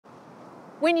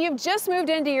When you've just moved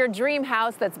into your dream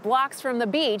house that's blocks from the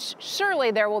beach,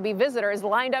 surely there will be visitors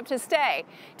lined up to stay.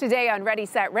 Today on Ready,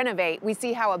 Set, Renovate, we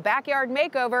see how a backyard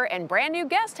makeover and brand new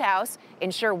guest house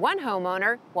ensure one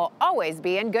homeowner will always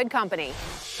be in good company.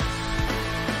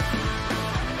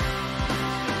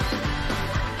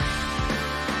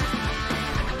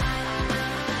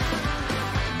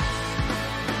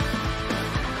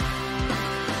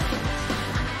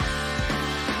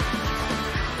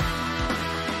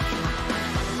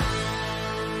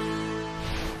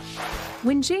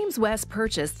 When James West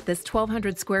purchased this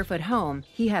 1,200 square foot home,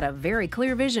 he had a very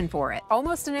clear vision for it.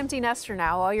 Almost an empty nester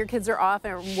now. All your kids are off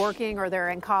and working or they're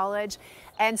in college.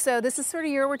 And so this is sort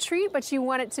of your retreat, but you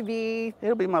want it to be...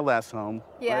 It'll be my last home.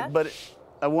 Yeah. Right? But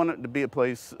I want it to be a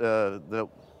place that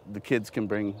the kids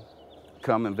can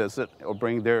come and visit or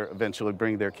eventually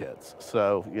bring their kids.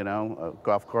 So, you know, a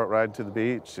golf cart ride to the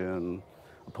beach and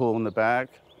a pool in the back.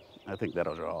 I think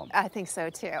that'll draw them. I think so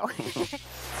too.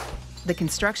 The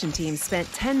construction team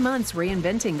spent 10 months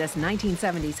reinventing this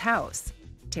 1970s house,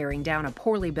 tearing down a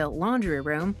poorly built laundry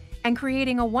room and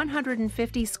creating a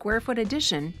 150 square foot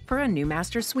addition for a new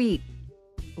master suite.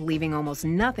 Leaving almost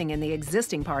nothing in the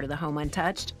existing part of the home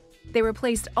untouched, they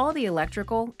replaced all the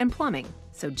electrical and plumbing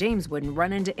so James wouldn't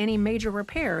run into any major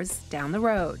repairs down the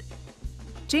road.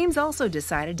 James also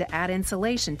decided to add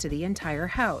insulation to the entire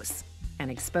house and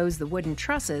expose the wooden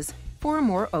trusses for a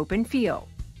more open feel.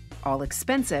 All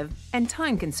expensive and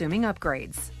time-consuming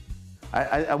upgrades.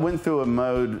 I went through a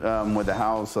mode with the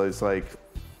house. So it's like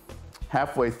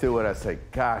halfway through it, I said,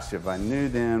 gosh, if I knew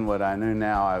then what I knew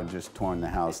now, I would just torn the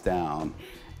house down.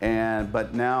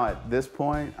 But now at this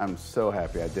point, I'm so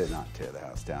happy I did not tear the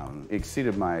house down. It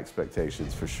exceeded my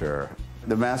expectations for sure.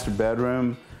 The master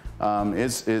bedroom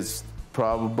is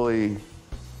probably,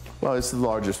 well, it's the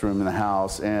largest room in the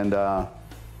house. And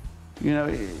you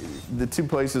know, the two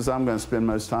places I'm going to spend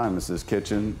most time is this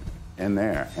kitchen and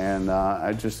there. And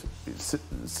I just,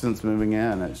 since moving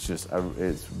in,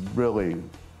 it's really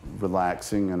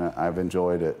relaxing and I've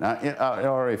enjoyed it. It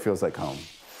already feels like home.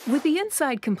 With the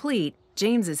inside complete,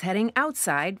 James is heading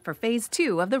outside for phase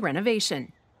 2 of the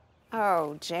renovation.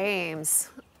 Oh, James.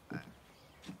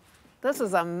 This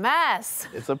is a mess.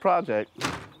 It's a project.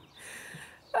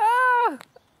 Oh,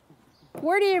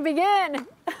 where do you begin?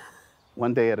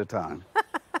 One day at a time.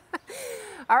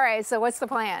 All right, so what's the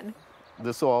plan?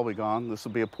 This will all be gone. This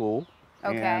will be a pool.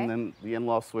 Okay. And then the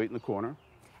in-law suite in the corner.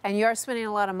 And you're spending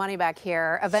a lot of money back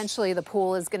here. Eventually the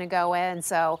pool is going to go in,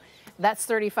 so that's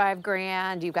 35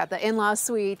 grand. You've got the in-law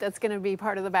suite that's going to be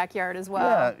part of the backyard as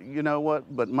well. Yeah, you know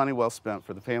what? But money well spent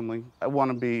for the family. I want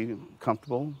to be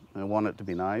comfortable. I want it to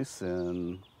be nice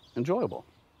and enjoyable.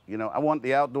 You know, I want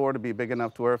the outdoor to be big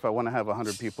enough to where if I want to have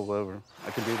 100 people over,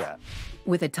 I can do that.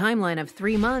 With a timeline of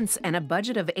 3 months and a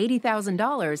budget of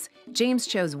 $80,000, James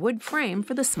chose wood frame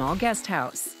for the small guest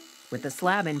house. With the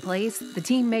slab in place, the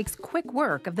team makes quick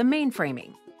work of the main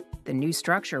framing. The new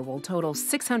structure will total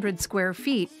 600 square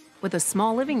feet with a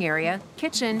small living area,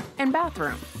 kitchen, and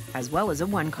bathroom, as well as a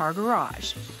one-car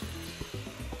garage.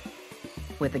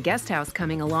 With the guest house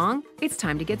coming along, it's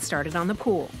time to get started on the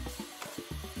pool.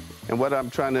 And what I'm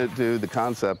trying to do, the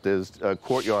concept is a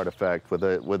courtyard effect with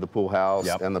the pool house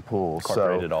and the pool.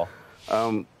 Incorporate it all.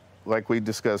 Like we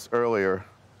discussed earlier,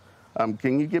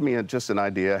 can you give me just an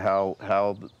idea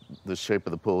how the shape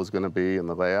of the pool is going to be and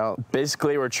the layout?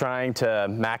 Basically, we're trying to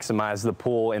maximize the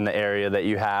pool in the area that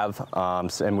you have,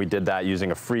 and we did that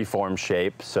using a free-form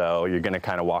shape. So you're going to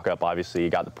kind of walk up. Obviously, you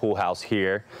got the pool house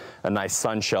here, a nice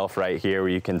sun shelf right here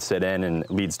where you can sit in and it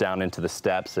leads down into the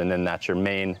steps, and then that's your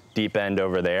main deep end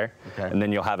over there. Okay. And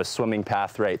then you'll have a swimming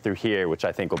path right through here, which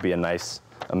I think will be a nice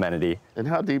amenity. And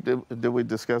how deep did we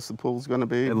discuss the pool's going to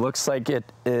be? It looks like it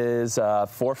is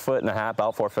 4.5 feet,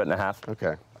 about 4.5 feet.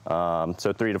 Okay.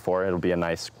 So 3 to 4, it'll be a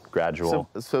nice gradual.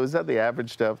 So is that the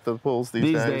average depth of pools these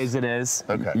days? These days it is.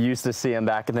 Okay. You used to see them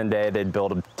back in the day, they'd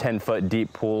build a 10-foot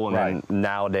deep pool, and then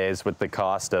nowadays with the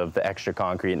cost of the extra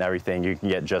concrete and everything, you can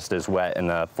get just as wet in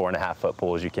a 4.5-foot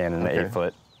pool as you can in the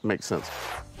 8-foot. Makes sense.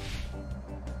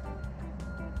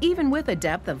 Even with a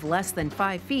depth of less than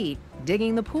 5 feet,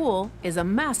 digging the pool is a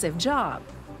massive job.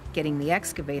 Getting the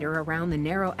excavator around the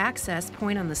narrow access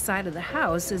point on the side of the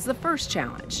house is the first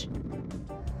challenge.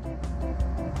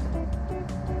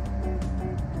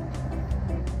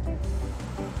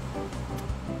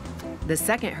 The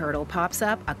second hurdle pops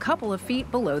up a couple of feet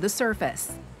below the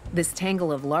surface. This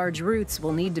tangle of large roots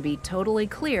will need to be totally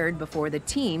cleared before the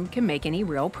team can make any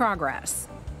real progress.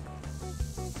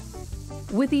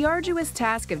 With the arduous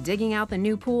task of digging out the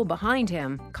new pool behind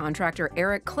him, contractor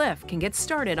Eric Cliff can get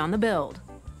started on the build.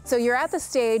 So you're at the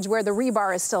stage where the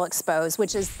rebar is still exposed,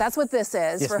 that's what this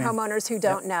is, yes, for homeowners who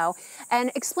don't know.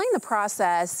 And explain the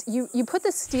process. You put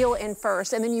the steel in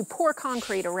first, and then you pour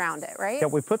concrete around it, right? Yeah,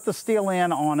 we put the steel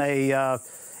in on a,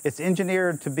 it's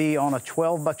engineered to be on a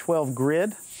 12 by 12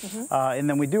 grid. And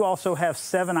then we do also have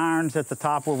 7 irons at the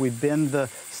top where we bend the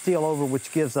steel over,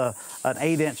 which gives an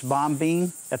 8-inch bomb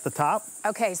beam at the top.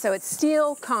 Okay, so it's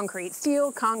steel,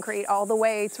 concrete all the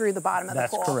way through the bottom of the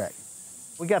pool. That's correct.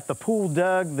 We got the pool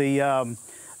dug, the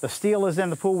steel is in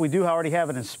the pool. We do already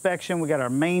have an inspection. We got our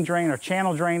main drain, our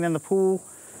channel drain in the pool.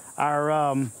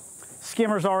 Our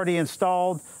skimmer's already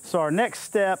installed. So our next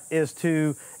step is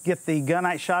to get the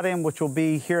gunite shot in, which will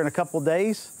be here in a couple of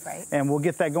days. Right. And we'll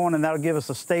get that going, and that'll give us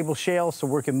a stable shell so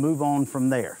we can move on from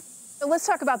there. So let's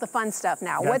talk about the fun stuff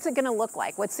now. Okay. What's it gonna look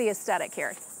like? What's the aesthetic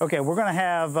here? Okay, we're gonna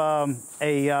have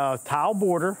a tile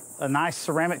border, a nice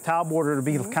ceramic tile border to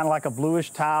be kind of like a bluish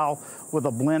tile with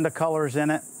a blend of colors in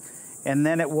it. And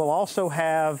then it will also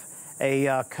have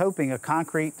a coping, a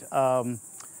concrete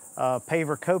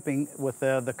paver coping with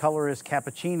the color is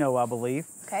cappuccino, I believe.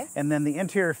 Okay. And then the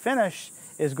interior finish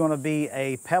is going to be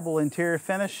a pebble interior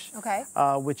finish, okay,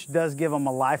 which does give them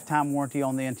a lifetime warranty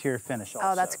on the interior finish also.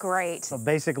 Oh, that's great. So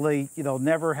basically, they'll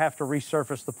never have to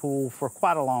resurface the pool for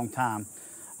quite a long time.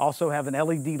 Also have an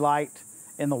LED light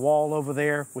in the wall over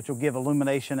there, which will give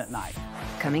illumination at night.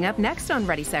 Coming up next on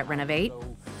Ready, Set, Renovate.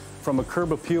 From a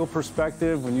curb appeal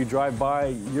perspective, when you drive by,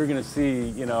 you're going to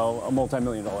see, a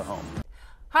multi-million-dollar home.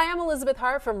 Hi, I'm Elizabeth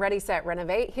Hart from Ready, Set,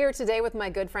 Renovate, here today with my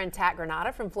good friend Tat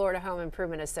Granata from Florida Home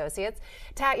Improvement Associates.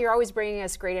 Tat, you're always bringing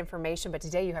us great information, but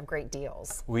today you have great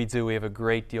deals. We do. We have a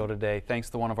great deal today. Thanks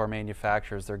to one of our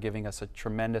manufacturers, they're giving us a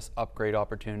tremendous upgrade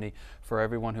opportunity for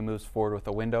everyone who moves forward with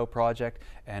a window project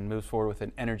and moves forward with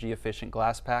an energy efficient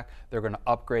glass pack. They're going to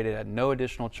upgrade it at no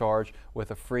additional charge with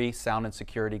a free sound and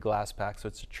security glass pack. So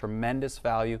it's a tremendous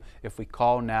value. If we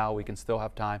call now, we can still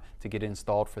have time to get it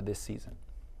installed for this season.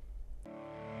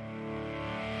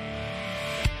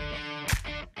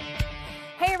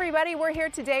 Hey everybody, we're here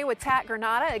today with Tat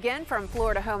Granata again from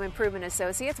Florida Home Improvement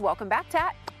Associates. Welcome back,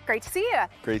 Tat. Great to see you.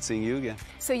 Great seeing you again.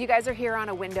 So you guys are here on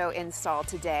a window install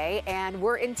today, and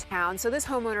we're in town. So this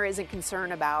homeowner isn't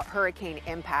concerned about hurricane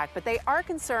impact, but they are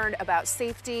concerned about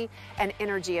safety and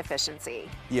energy efficiency.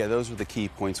 Yeah, those were the key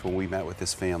points when we met with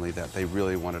this family that they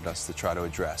really wanted us to try to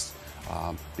address.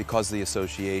 Because of the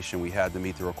association, we had to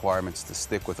meet the requirements to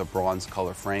stick with a bronze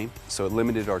color frame. So it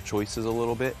limited our choices a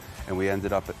little bit, and we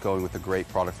ended up going with a great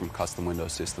product from Custom Window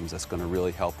Systems that's going to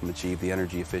really help them achieve the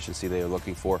energy efficiency they are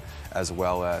looking for, as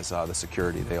well as the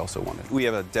security they also wanted. We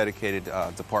have a dedicated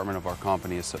department of our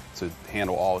company to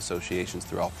handle all associations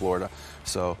throughout Florida.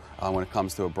 So when it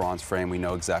comes to a bronze frame, we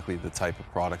know exactly the type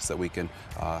of products that we can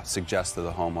suggest to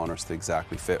the homeowners to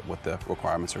exactly fit what the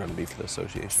requirements are going to be for the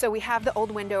association. So we have the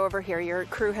old window over here. Your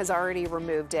crew has already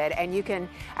removed it, and you can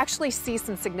actually see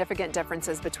some significant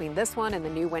differences between this one and the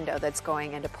new window that's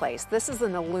going into place. This is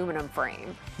an aluminum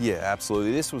frame. Yeah,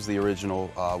 absolutely. This was the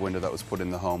original window that was put in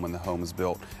the home when the home was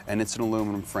built, and it's an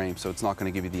aluminum frame, so it's not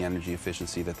going to give you the energy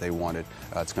efficiency that they wanted.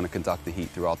 It's going to conduct the heat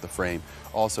throughout the frame.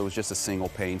 Also, it's just a single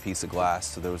pane piece of glass,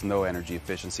 so there was no energy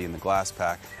efficiency in the glass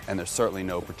pack, and there's certainly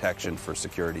no protection for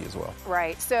security as well.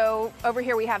 Right. So over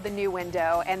here we have the new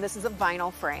window, and this is a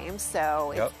vinyl frame,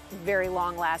 so it's very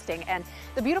long lasting. And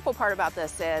the beautiful part about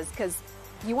this is, because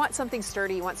you want something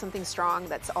sturdy, you want something strong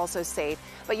that's also safe,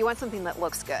 but you want something that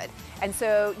looks good. And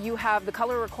so you have the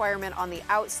color requirement on the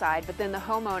outside, but then the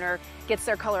homeowner gets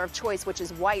their color of choice, which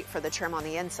is white for the trim on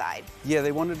the inside. Yeah,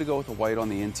 they wanted to go with the white on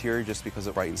the interior just because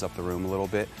it brightens up the room a little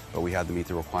bit, but we had to meet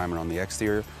the requirement on the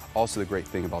exterior. Also, the great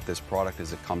thing about this product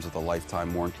is it comes with a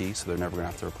lifetime warranty, so they're never going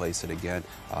to have to replace it again.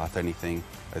 If anything,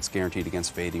 it's guaranteed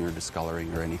against fading or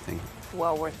discoloring or anything.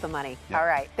 Well worth the money. Yeah. All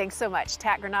right, thanks so much.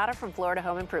 Tat Granata from Florida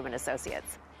Home Improvement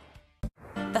Associates.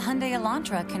 The Hyundai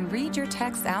Elantra can read your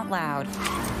texts out loud,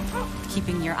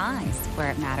 keeping your eyes where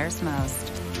it matters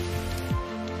most.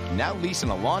 Now lease an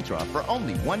Elantra for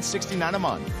only $169 a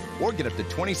month, or get up to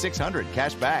 $2,600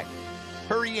 cash back.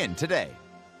 Hurry in today.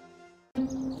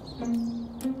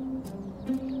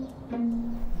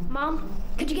 Mom,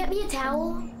 could you get me a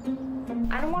towel?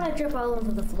 I don't want to drip all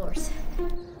over the floors.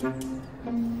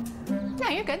 No,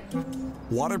 you're good.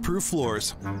 Waterproof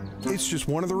floors. It's just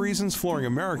one of the reasons Flooring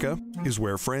America is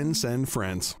where friends send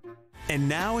friends. And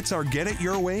now it's our Get It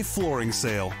Your Way flooring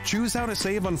sale. Choose how to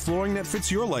save on flooring that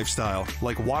fits your lifestyle,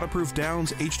 like Waterproof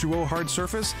Downs H2O Hard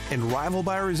Surface and Rival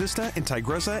by Resista and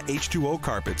Tigressa H2O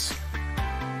carpets.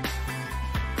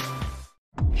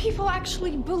 People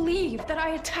actually believe that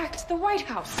I attacked the White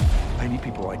House. I need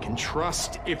people I can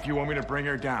trust if you want me to bring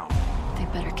her down. They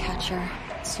better catch her.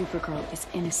 Supergirl is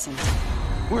innocent.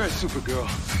 Where's Supergirl?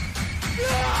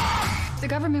 The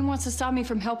government wants to stop me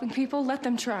from helping people. Let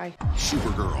them try.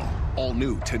 Supergirl. All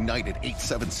new tonight at 8,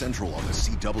 7 Central on the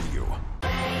CW.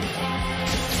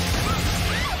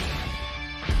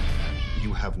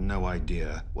 You have no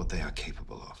idea what they are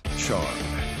capable of. Charmed.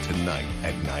 Tonight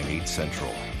at 9, 8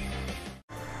 Central.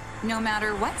 No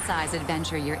matter what size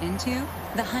adventure you're into,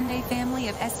 the Hyundai family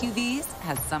of SUVs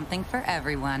has something for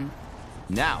everyone.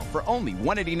 Now, for only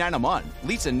 $189 a month,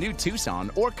 lease a new Tucson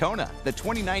or Kona, the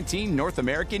 2019 North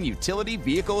American Utility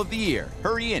Vehicle of the Year.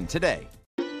 Hurry in today.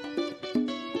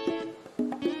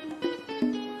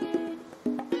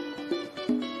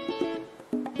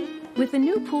 With the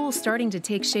new pool starting to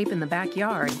take shape in the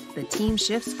backyard, the team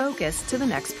shifts focus to the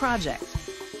next project.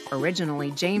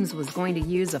 Originally, James was going to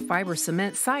use a fiber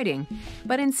cement siding,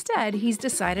 but instead he's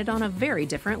decided on a very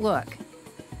different look.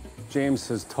 James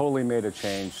has totally made a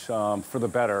change for the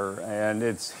better, and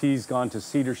he's gone to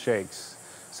cedar shakes.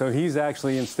 So he's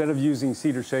actually, instead of using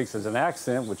cedar shakes as an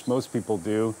accent, which most people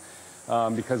do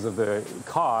because of the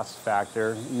cost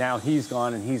factor, now he's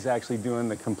gone and he's actually doing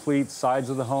the complete sides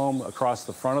of the home across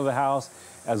the front of the house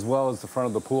as well as the front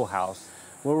of the pool house.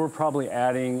 Well, we're probably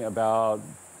adding about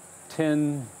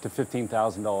 $10,000 to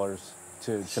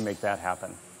 $15,000 to make that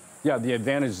happen. Yeah, the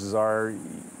advantages are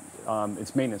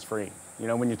it's maintenance free. You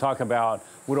know, when you talk about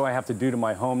what do I have to do to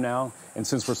my home now, and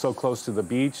since we're so close to the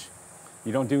beach,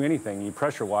 you don't do anything. You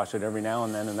pressure wash it every now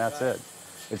and then, and that's it.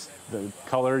 It's the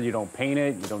color, you don't paint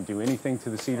it, you don't do anything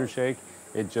to the cedar shake.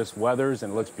 It just weathers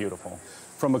and looks beautiful.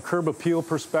 From a curb appeal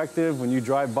perspective, when you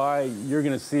drive by, you're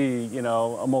gonna see, you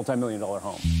know, a multi-million-dollar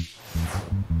home.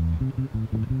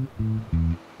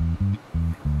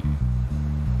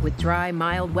 With dry,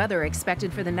 mild weather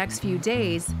expected for the next few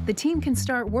days, the team can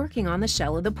start working on the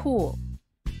shell of the pool.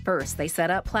 First, they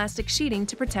set up plastic sheeting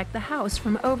to protect the house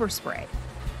from overspray.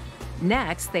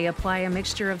 Next, they apply a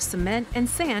mixture of cement and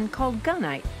sand called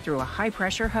gunite through a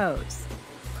high-pressure hose.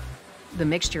 The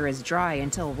mixture is dry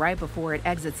until right before it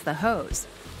exits the hose.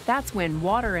 That's when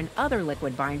water and other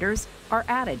liquid binders are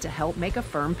added to help make a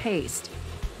firm paste.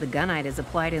 The gunite is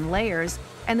applied in layers,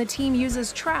 and the team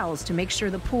uses trowels to make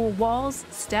sure the pool walls,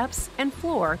 steps, and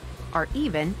floor are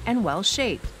even and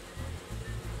well-shaped.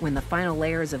 When the final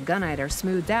layers of gunite are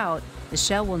smoothed out, the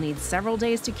shell will need several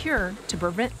days to cure to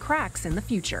prevent cracks in the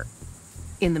future.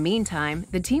 In the meantime,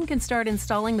 the team can start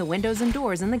installing the windows and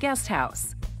doors in the guest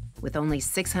house. With only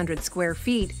 600 square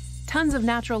feet, tons of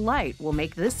natural light will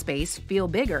make this space feel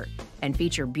bigger and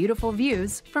feature beautiful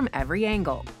views from every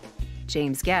angle.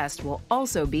 James' guest will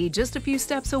also be just a few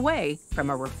steps away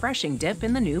from a refreshing dip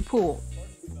in the new pool.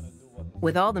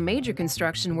 With all the major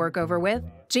construction work over with,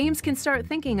 James can start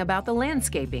thinking about the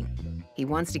landscaping. He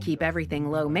wants to keep everything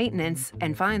low maintenance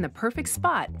and find the perfect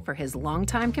spot for his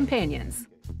longtime companions.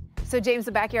 So James,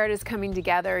 the backyard is coming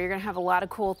together. You're gonna have a lot of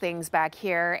cool things back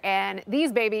here, and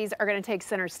these babies are gonna take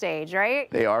center stage,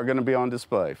 right? They are gonna be on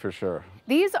display, for sure.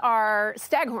 These are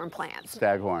staghorn plants.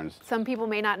 Staghorns. Some people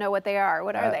may not know what they are.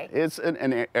 What are they? It's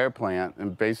an air plant,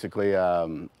 and basically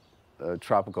a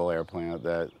tropical air plant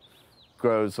that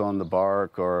grows on the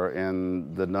bark or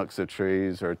in the nooks of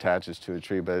trees or attaches to a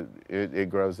tree, but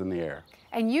it grows in the air.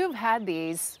 And you've had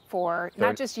these for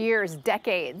not just years,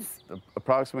 decades.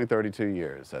 Approximately 32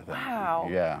 years, I think. Wow.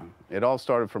 Yeah. It all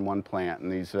started from one plant,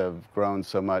 and these have grown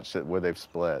so much that where they've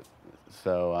split.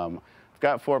 So I've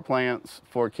got 4 plants,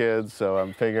 4 kids, so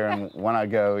I'm figuring when I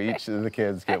go, each of the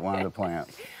kids get one of the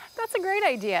plants. That's a great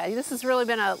idea. This has really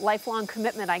been a lifelong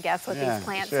commitment, I guess, with these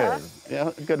plants, huh? Yeah,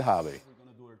 a good hobby.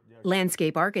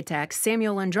 Landscape architect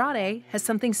Samuel Andrade has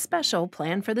something special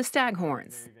planned for the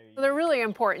staghorns. They're really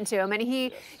important to him, and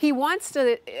he wants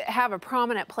to have a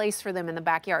prominent place for them in the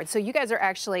backyard. So you guys are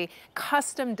actually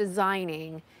custom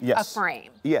designing a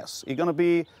frame. Yes, it's going to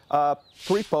be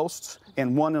 3 posts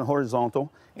and 1 in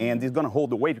horizontal, and it's going to hold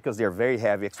the weight because they're very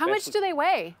heavy. How much do they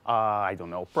weigh? I don't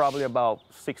know, probably about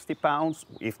 60 pounds.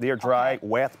 If they're dry,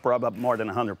 wet, probably more than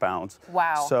 100 pounds.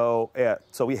 Wow. So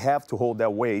we have to hold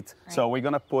that weight. Right. So we're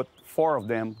going to put 4 of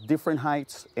them, different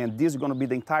heights, and this is going to be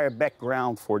the entire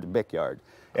background for the backyard.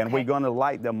 And we're going to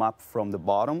light them up from the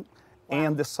bottom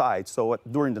and the side. So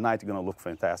during the night, it's going to look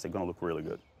fantastic. Going to look really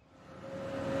good.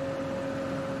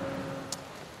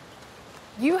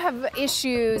 You have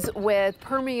issues with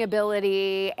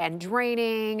permeability and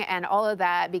draining and all of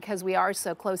that because we are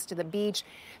so close to the beach.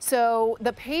 So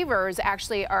the pavers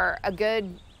actually are a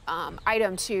good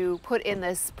item to put in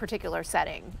this particular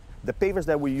setting. The pavers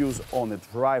that we use on the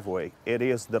driveway, it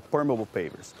is the permeable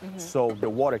pavers. So the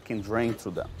water can drain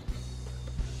through them.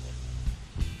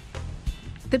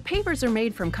 The pavers are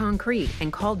made from concrete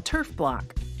and called turf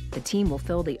block. The team will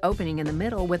fill the opening in the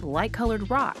middle with light-colored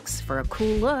rocks for a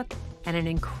cool look and an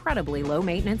incredibly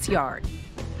low-maintenance yard.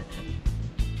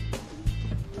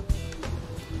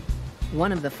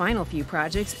 One of the final few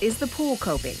projects is the pool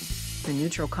coping. The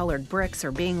neutral-colored bricks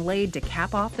are being laid to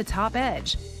cap off the top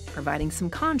edge, providing some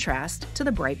contrast to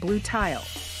the bright blue tile.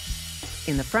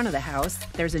 In the front of the house,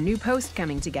 there's a new post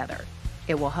coming together.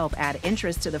 It will help add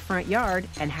interest to the front yard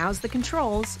and house the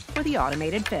controls for the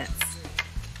automated fence.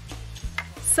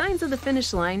 Signs of the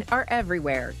finish line are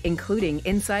everywhere, including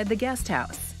inside the guest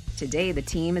house. Today, the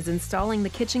team is installing the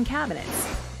kitchen cabinets.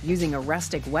 Using a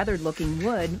rustic, weathered-looking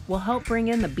wood will help bring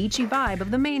in the beachy vibe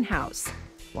of the main house,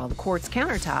 while the quartz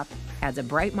countertop adds a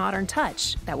bright, modern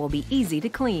touch that will be easy to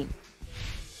clean.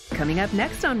 Coming up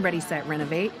next on Ready, Set,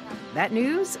 Renovate, that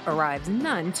news arrives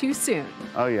none too soon.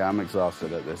 Oh yeah, I'm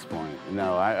exhausted at this point.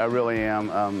 No, I really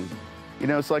am. You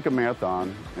know, it's like a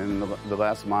marathon, and the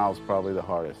last mile is probably the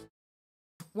hardest.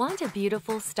 Want a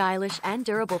beautiful, stylish, and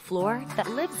durable floor that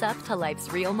lives up to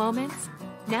life's real moments?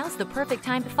 Now's the perfect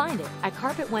time to find it at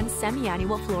Carpet One's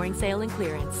semi-annual flooring sale and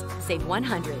clearance. Save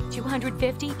 $100,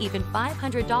 $250, even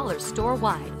 $500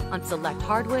 store-wide on select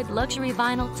hardwood, luxury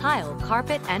vinyl, tile,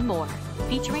 carpet, and more.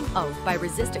 Featuring Oak by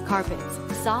Resistant Carpets.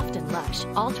 Soft and lush,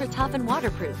 ultra-tough and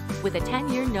waterproof with a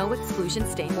 10-year no-exclusion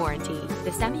stain warranty.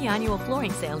 The semi-annual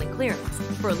flooring sale and clearance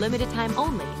for a limited time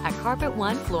only at Carpet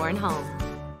One Floor and Home.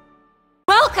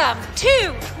 Welcome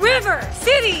to River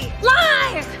City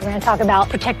Live! We're going to talk about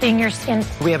protecting your skin.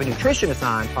 We have a nutritionist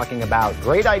on talking about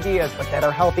great ideas, but that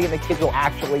are healthy and the kids will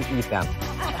actually eat them.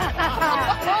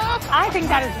 I think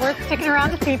that is worth sticking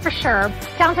around to see for sure.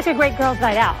 Sounds like a great girls'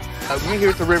 night out. We here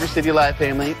at the River City Live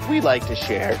family, we like to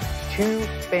share 2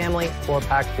 family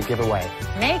 4-packs to give away.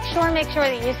 Make sure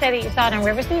that you say that you saw it on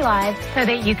River City Live so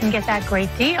that you can get that great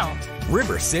deal.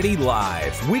 River City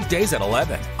Live, weekdays at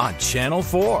 11 on Channel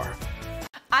 4.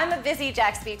 I'm a busy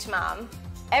Jax Beach mom.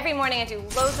 Every morning I do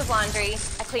loads of laundry,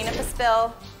 I clean up a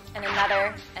spill, and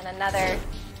another, and another.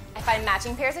 I find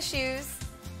matching pairs of shoes,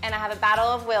 and I have a battle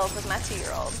of wills with my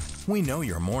 2-year-old. We know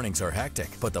your mornings are hectic,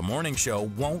 but the morning show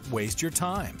won't waste your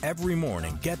time. Every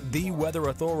morning, get the Weather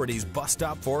Authority's bus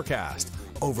stop forecast,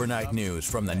 overnight news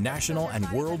from the national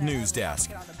and world news desk,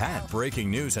 and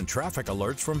breaking news and traffic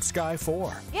alerts from Sky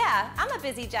 4. Yeah, I'm a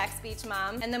busy Jax Beach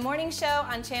mom, and the morning show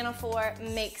on Channel 4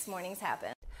 makes mornings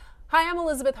happen. Hi, I'm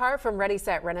Elizabeth Hart from Ready,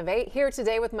 Set, Renovate, here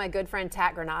today with my good friend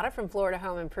Tat Granata from Florida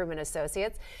Home Improvement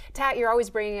Associates. Tat, you're always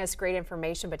bringing us great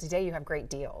information, but today you have great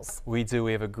deals. We do.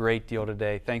 We have a great deal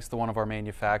today. Thanks to one of our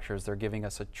manufacturers, they're giving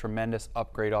us a tremendous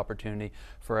upgrade opportunity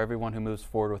for everyone who moves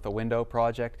forward with a window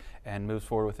project and moves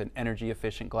forward with an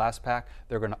energy-efficient glass pack.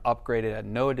 They're going to upgrade it at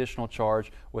no additional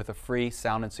charge with a free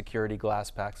sound and security glass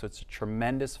pack. So it's a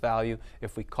tremendous value.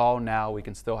 If we call now, we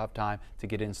can still have time to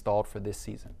get it installed for this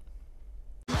season.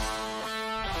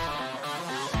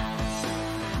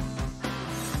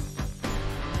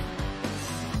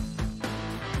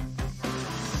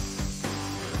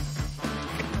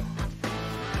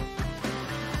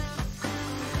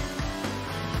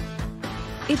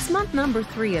 It's month number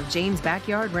 3 of James'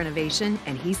 backyard renovation,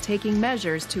 and he's taking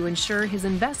measures to ensure his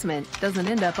investment doesn't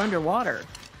end up underwater.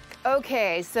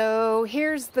 Okay, so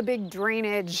here's the big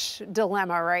drainage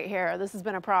dilemma right here. This has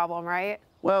been a problem, right?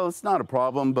 Well, it's not a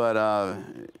problem, but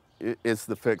it's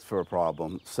the fix for a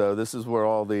problem. So this is where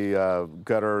all the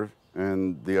gutter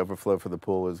and the overflow for the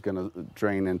pool is going to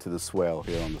drain into the swale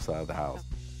here on the side of the house.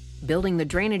 Building the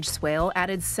drainage swale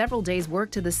added several days' work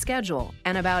to the schedule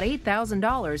and about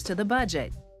 $8,000 to the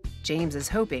budget. James is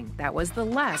hoping that was the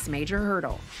last major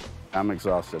hurdle. I'm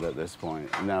exhausted at this point.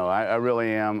 No, I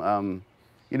really am.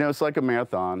 You know, it's like a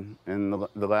marathon, and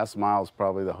the last mile is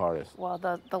probably the hardest. Well,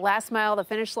 the last mile, the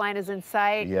finish line is in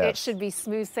sight. Yes. It should be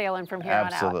smooth sailing from here on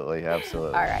out. Absolutely,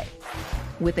 absolutely. All right.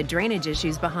 With the drainage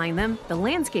issues behind them, the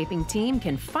landscaping team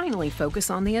can finally focus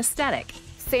on the aesthetic.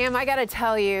 Sam, I gotta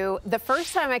tell you, the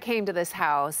first time I came to this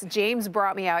house, James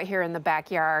brought me out here in the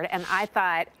backyard, and I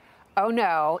thought, oh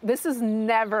no, this is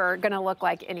never gonna look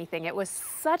like anything. It was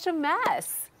such a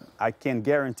mess. I can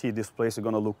guarantee this place is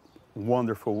gonna look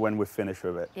wonderful when we finish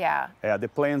with it. Yeah. Yeah, the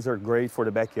plans are great for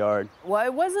the backyard. Well,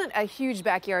 it wasn't a huge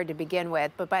backyard to begin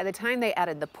with, but by the time they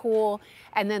added the pool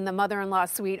and then the mother-in-law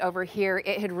suite over here,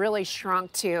 it had really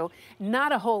shrunk to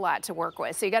not a whole lot to work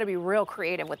with. So you gotta be real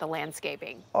creative with the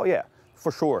landscaping. Oh yeah,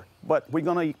 for sure. But we're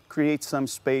gonna create some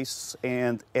space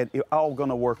and it's all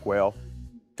gonna work well.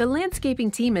 The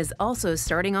landscaping team is also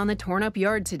starting on the torn-up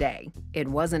yard today. It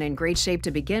wasn't in great shape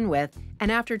to begin with,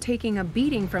 and after taking a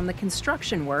beating from the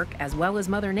construction work as well as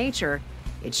Mother Nature,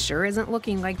 it sure isn't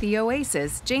looking like the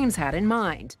oasis James had in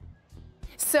mind.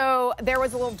 So there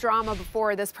was a little drama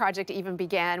before this project even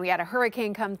began. We had a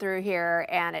hurricane come through here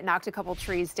and it knocked a couple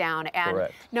trees down. And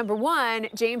Correct. number one,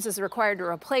 James is required to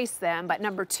replace them. But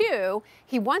number two,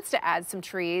 he wants to add some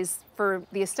trees for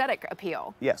the aesthetic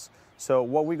appeal. Yes. So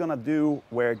what we're gonna do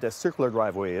where the circular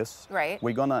driveway is, right,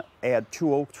 we're gonna add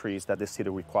 2 oak trees that the city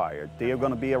required. They are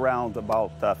gonna be around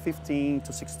about 15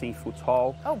 to 16 feet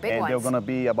tall. Oh, big and ones. they're gonna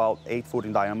be about 8 foot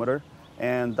in diameter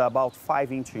and about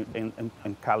 5 inches in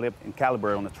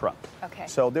caliber on the trunk. Okay.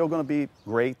 So they're gonna be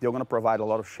great. They're gonna provide a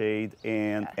lot of shade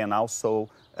and also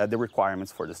the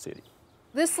requirements for the city.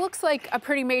 This looks like a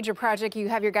pretty major project. You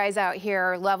have your guys out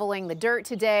here leveling the dirt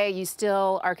today. You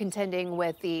still are contending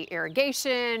with the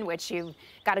irrigation, which you've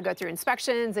got to go through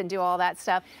inspections and do all that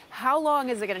stuff. How long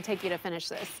is it going to take you to finish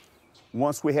this?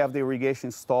 Once we have the irrigation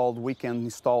installed, we can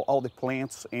install all the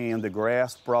plants and the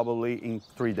grass probably in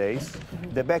 3 days.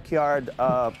 The backyard,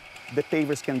 the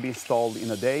pavers can be installed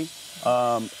in a day,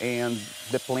 and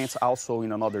the plants also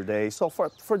in another day. So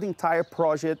for the entire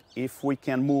project, if we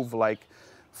can move like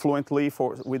fluently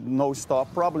with no stop,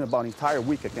 probably about an entire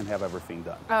week I can have everything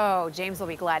done. Oh, James will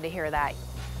be glad to hear that.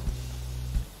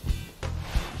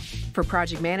 For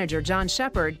project manager John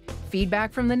Shepard,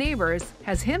 feedback from the neighbors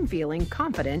has him feeling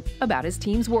confident about his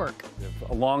team's work.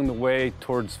 Along the way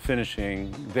towards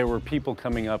finishing, there were people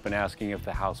coming up and asking if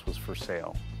the house was for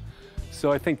sale.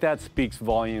 So I think that speaks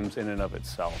volumes in and of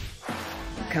itself.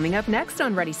 Coming up next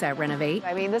on Ready, Set, Renovate.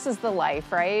 I mean, this is the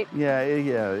life, right? Yeah,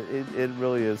 it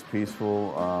really is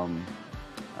peaceful,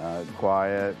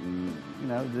 quiet, and you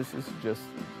know, this is just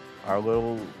our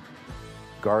little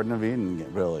Garden of Eden,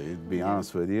 really, to be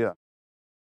honest with you.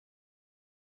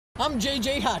 I'm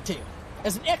JJ Hightail.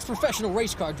 As an ex-professional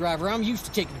race car driver, I'm used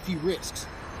to taking a few risks,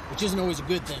 which isn't always a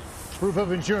good thing. Proof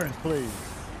of insurance, please.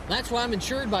 That's why I'm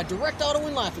insured by Direct Auto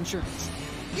and Life Insurance.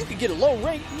 You can get a low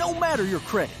rate no matter your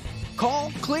credit.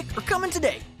 Call, click, or come in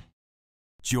today.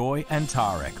 Joy and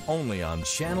Tarek, only on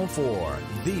Channel 4,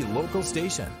 the local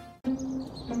station.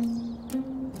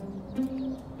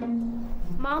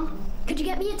 Mom, could you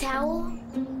get me a towel?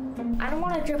 I don't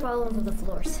want to drip all over the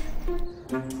floors.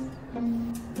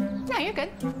 No, you're good.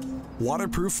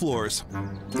 Waterproof floors.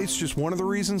 It's just one of the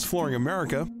reasons Flooring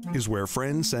America is where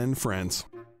friends send friends.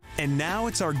 And now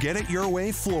it's our Get It Your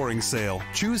Way flooring sale.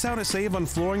 Choose how to save on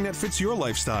flooring that fits your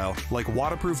lifestyle, like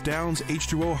Waterproof Downs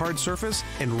H2O Hard Surface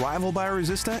and Rival by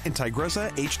Resista and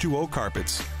Tigresa H2O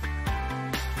carpets.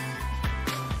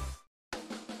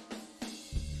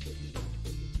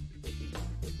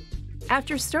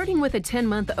 After starting with a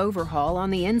 10-month overhaul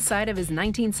on the inside of his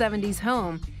 1970s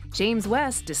home, James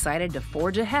West decided to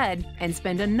forge ahead and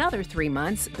spend another 3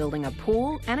 months building a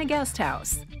pool and a guest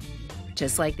house.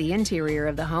 Just like the interior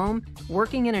of the home,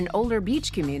 working in an older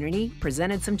beach community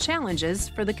presented some challenges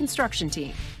for the construction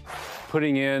team.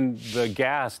 Putting in the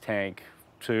gas tank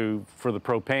for the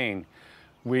propane,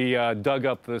 we dug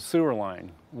up the sewer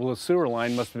line. Well, the sewer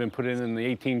line must have been put in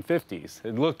the 1850s.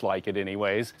 It looked like it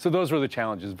anyways. So those were the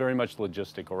challenges, very much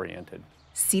logistic oriented.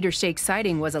 Cedar Shake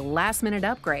siding was a last-minute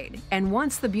upgrade, and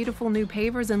once the beautiful new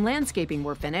pavers and landscaping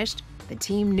were finished, the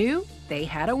team knew they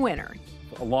had a winner.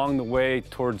 Along the way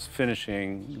towards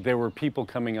finishing, there were people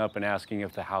coming up and asking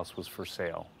if the house was for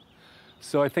sale.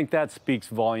 So I think that speaks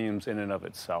volumes in and of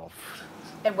itself.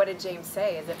 And what did James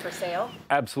say? Is it for sale?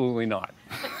 Absolutely not.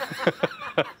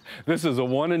 This is a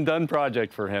one and done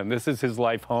project for him. This is his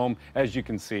life home. As you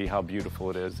can see how beautiful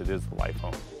it is the life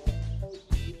home.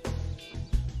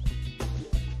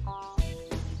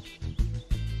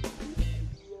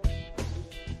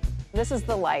 This is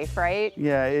the life, right?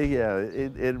 Yeah,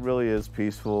 it really is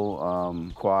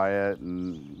peaceful, quiet,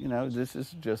 and you know, this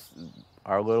is just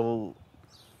our little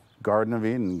Garden of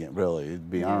Eden, really, to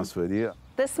be honest with you.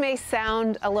 This may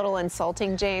sound a little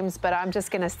insulting, James, but I'm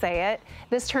just going to say it.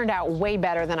 This turned out way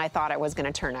better than I thought it was going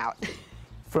to turn out.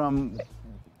 From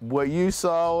what you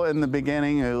saw in the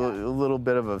beginning, a little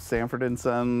bit of a Sanford and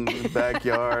Son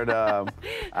backyard,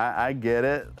 I get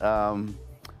it.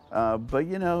 But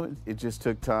you know, it just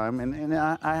took time, and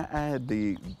I had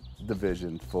the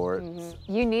vision for it.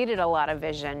 Mm-hmm. You needed a lot of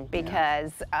vision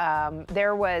because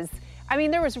there was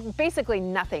basically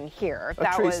nothing here.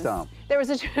 A tree stump. There was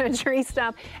a tree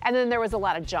stump, and then there was a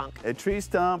lot of junk. A tree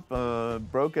stump, a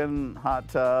broken hot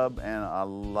tub, and a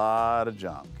lot of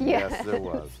junk. Yes, there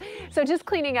was. So just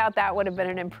cleaning out that would have been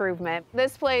an improvement.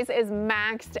 This place is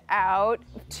maxed out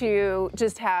to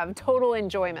just have total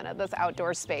enjoyment of this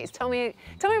outdoor space. Tell me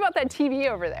about that TV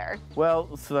over there.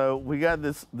 Well, so we got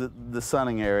the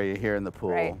sunning area here in the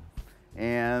pool, right.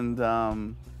 And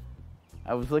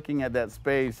I was looking at that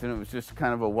space, and it was just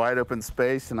kind of a wide open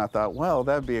space, and I thought, well,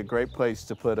 that'd be a great place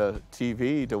to put a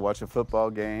TV to watch a football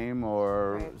game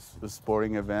or a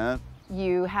sporting event.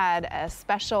 You had a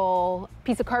special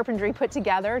piece of carpentry put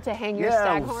together to hang your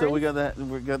staghorns? So we got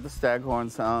the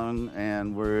staghorns hung,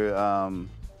 and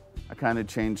I kind of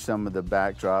changed some of the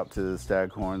backdrop to the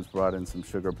staghorns, brought in some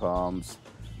sugar palms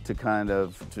to kind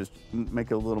of just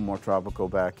make it a little more tropical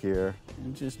back here,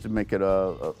 and just to make it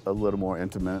a little more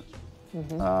intimate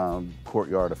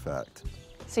courtyard effect.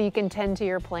 So you can tend to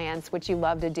your plants, which you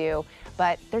love to do,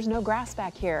 but there's no grass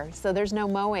back here, so there's no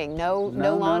mowing, no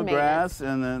lawn maintenance. Grass,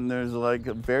 and then there's like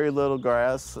very little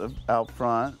grass out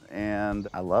front, and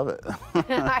I love it.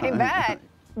 I bet.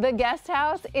 The guest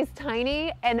house is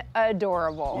tiny and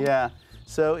adorable. Yeah,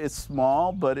 so it's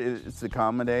small, but it's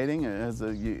accommodating. It has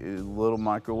a little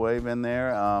microwave in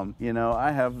there. You know,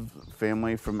 I have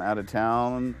family from out of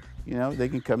town. You know, they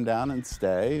can come down and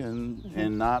stay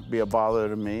and not be a bother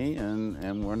to me,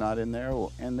 and we're not in their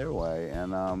way.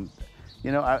 And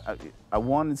you know, I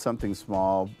wanted something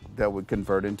small that would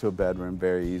convert into a bedroom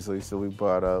very easily. So we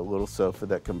bought a little sofa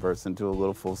that converts into a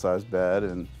little full-size bed,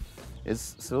 and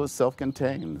it's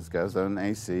self-contained. It's got its own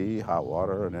AC, hot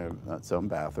water, and its own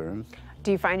bathroom.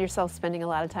 Do you find yourself spending a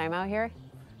lot of time out here?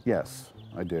 Yes,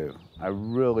 I do. I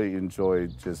really enjoy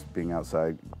just being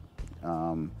outside.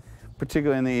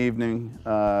 Particularly in the evening,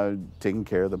 taking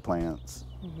care of the plants,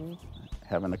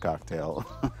 having a cocktail.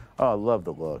 Oh, I love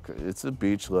the look. It's a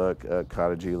beach look, a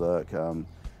cottagey look.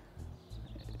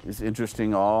 It's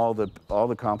interesting, all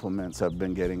the compliments I've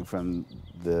been getting from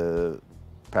the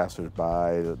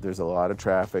passersby. There's a lot of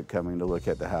traffic coming to look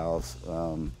at the house.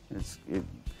 It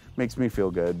makes me feel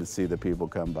good to see the people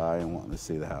come by and want to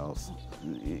see the house.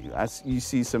 You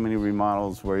see so many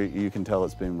remodels where you can tell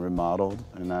it's been remodeled,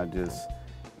 and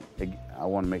I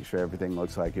want to make sure everything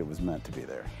looks like it was meant to be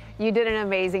there. You did an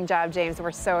amazing job, James. We're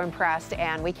so impressed,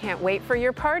 and we can't wait for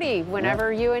your party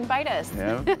whenever you invite us.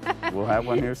 Yeah, we'll have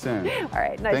one here soon. All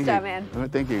right, nice job, man.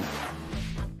 Thank you.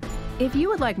 If you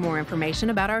would like more information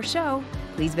about our show,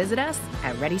 please visit us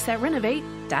at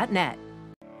ReadySetRenovate.net.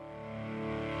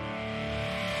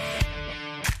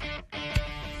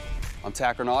 I'm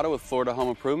Tack Renato with Florida Home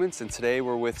Improvements, and today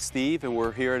we're with Steve, and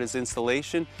we're here at his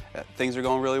installation. Things are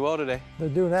going really well today. They're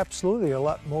doing absolutely a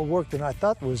lot more work than I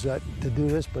thought was to do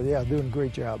this, but yeah, doing a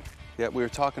great job. Yeah, we were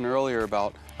talking earlier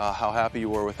about how happy you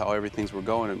were with how everything's were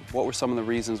going, and what were some of the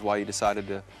reasons why you decided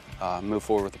to move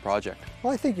forward with the project?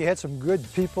 Well, I think you had some good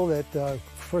people that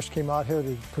first came out here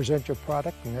to present your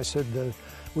product, and I said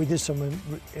we did some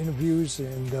interviews,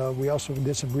 and we also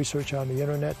did some research on the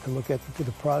internet to look at what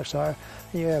the products are.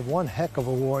 And you have one heck of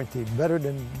a warranty, better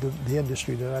than the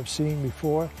industry that I've seen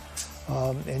before,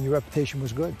 and your reputation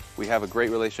was good. We have a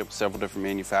great relationship with several different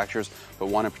manufacturers, but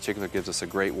one in particular gives us a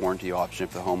great warranty option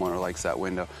if the homeowner likes that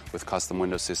window. With custom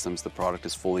window systems, the product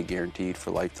is fully guaranteed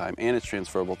for lifetime, and it's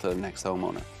transferable to the next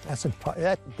homeowner.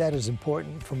 That is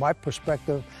important from my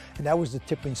perspective, and that was the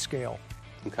tipping scale.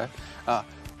 Okay.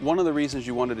 One of the reasons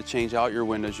you wanted to change out your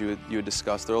windows you had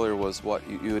discussed earlier was what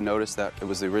you had noticed that it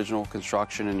was the original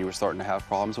construction and you were starting to have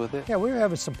problems with it? Yeah, we were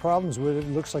having some problems with it.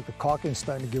 It looks like the caulking's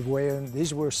starting to give way, and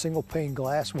these were single pane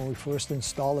glass when we first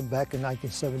installed them back in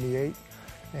 1978.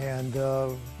 And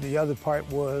the other part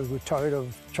was we're tired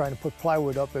of trying to put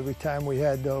plywood up every time we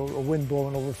had a wind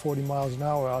blowing over 40 miles an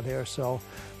hour out here. So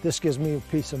this gives me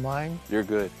peace of mind. You're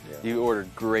good. Yeah. You ordered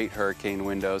great hurricane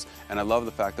windows, and I love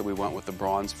the fact that we went with the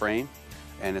bronze frame,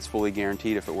 and it's fully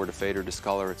guaranteed. If it were to fade or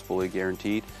discolor, it's fully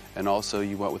guaranteed. And also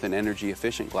you went with an energy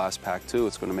efficient glass pack too.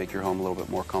 It's going to make your home a little bit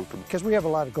more comfortable. Because we have a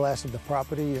lot of glass in the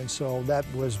property, and so that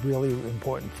was really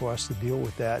important for us to deal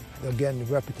with that. Again, the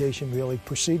reputation really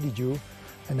preceded you,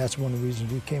 and that's one of the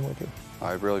reasons we came with it.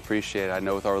 I really appreciate it. I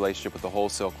know with our relationship with the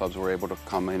wholesale clubs, we're able to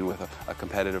come in with a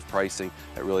competitive pricing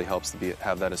that really helps to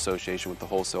have that association with the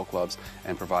wholesale clubs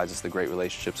and provides us the great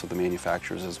relationships with the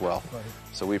manufacturers as well. Right.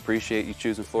 So we appreciate you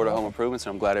choosing Florida Home Improvements,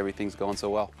 and I'm glad everything's going so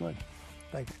well. Good.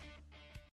 Thank you.